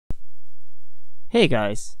Hey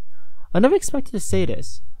guys, I never expected to say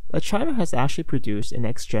this, but China has actually produced a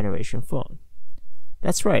next generation phone.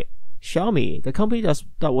 That's right, Xiaomi, the company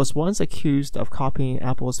that was once accused of copying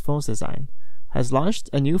Apple's phone design, has launched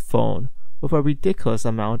a new phone with a ridiculous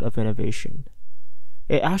amount of innovation.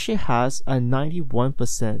 It actually has a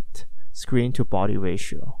 91% screen to body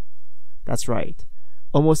ratio. That's right,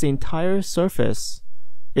 almost the entire surface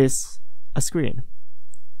is a screen.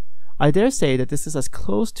 I dare say that this is as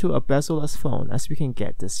close to a bezel-less phone as we can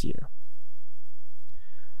get this year.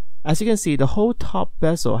 As you can see, the whole top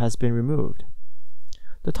bezel has been removed.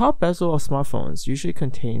 The top bezel of smartphones usually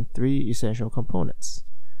contain three essential components: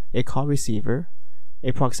 a call receiver,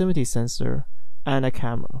 a proximity sensor, and a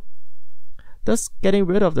camera. Thus, getting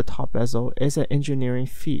rid of the top bezel is an engineering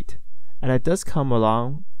feat, and it does come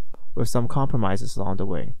along with some compromises along the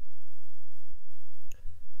way.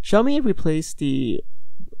 Xiaomi replaced the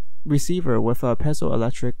receiver with a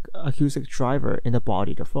piezoelectric acoustic driver in the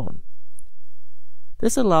body of the phone.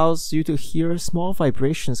 This allows you to hear small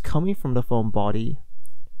vibrations coming from the phone body,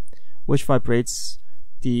 which vibrates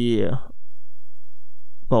the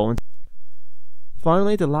bone.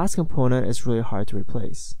 Finally, the last component is really hard to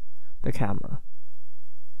replace: the camera.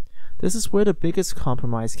 This is where the biggest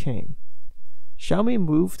compromise came. Xiaomi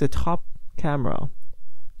moved the top camera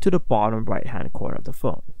to the bottom right hand corner of the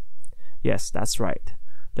phone. Yes, that's right.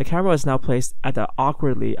 The camera is now placed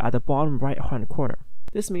awkwardly at the bottom right hand corner.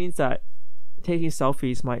 This means that taking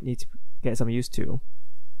selfies might need to get some used to.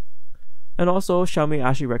 And also, Xiaomi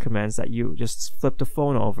actually recommends that you just flip the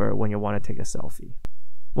phone over when you want to take a selfie.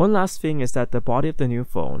 One last thing is that the body of the new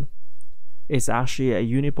phone is actually a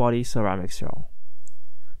unibody ceramic shell.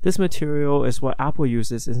 This material is what Apple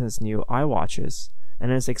uses in its new iWatches,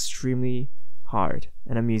 and it's extremely hard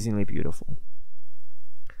and amazingly beautiful.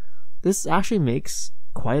 This actually makes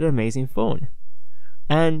quite an amazing phone,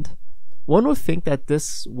 and one would think that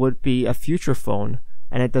this would be a future phone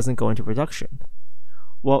and it doesn't go into production.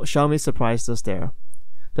 Well, Xiaomi surprised us there.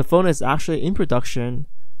 The phone is actually in production,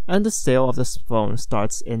 and the sale of this phone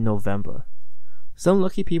starts in November. Some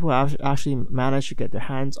lucky people have actually managed to get their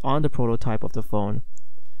hands on the prototype of the phone,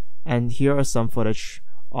 and here are some footage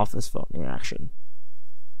of this phone in action.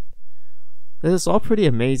 This is all pretty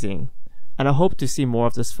amazing, and I hope to see more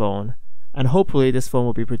of this phone, and hopefully this phone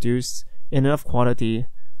will be produced in enough quantity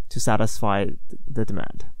to satisfy the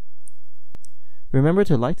demand. Remember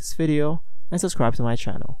to like this video and subscribe to my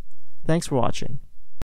channel. Thanks for watching.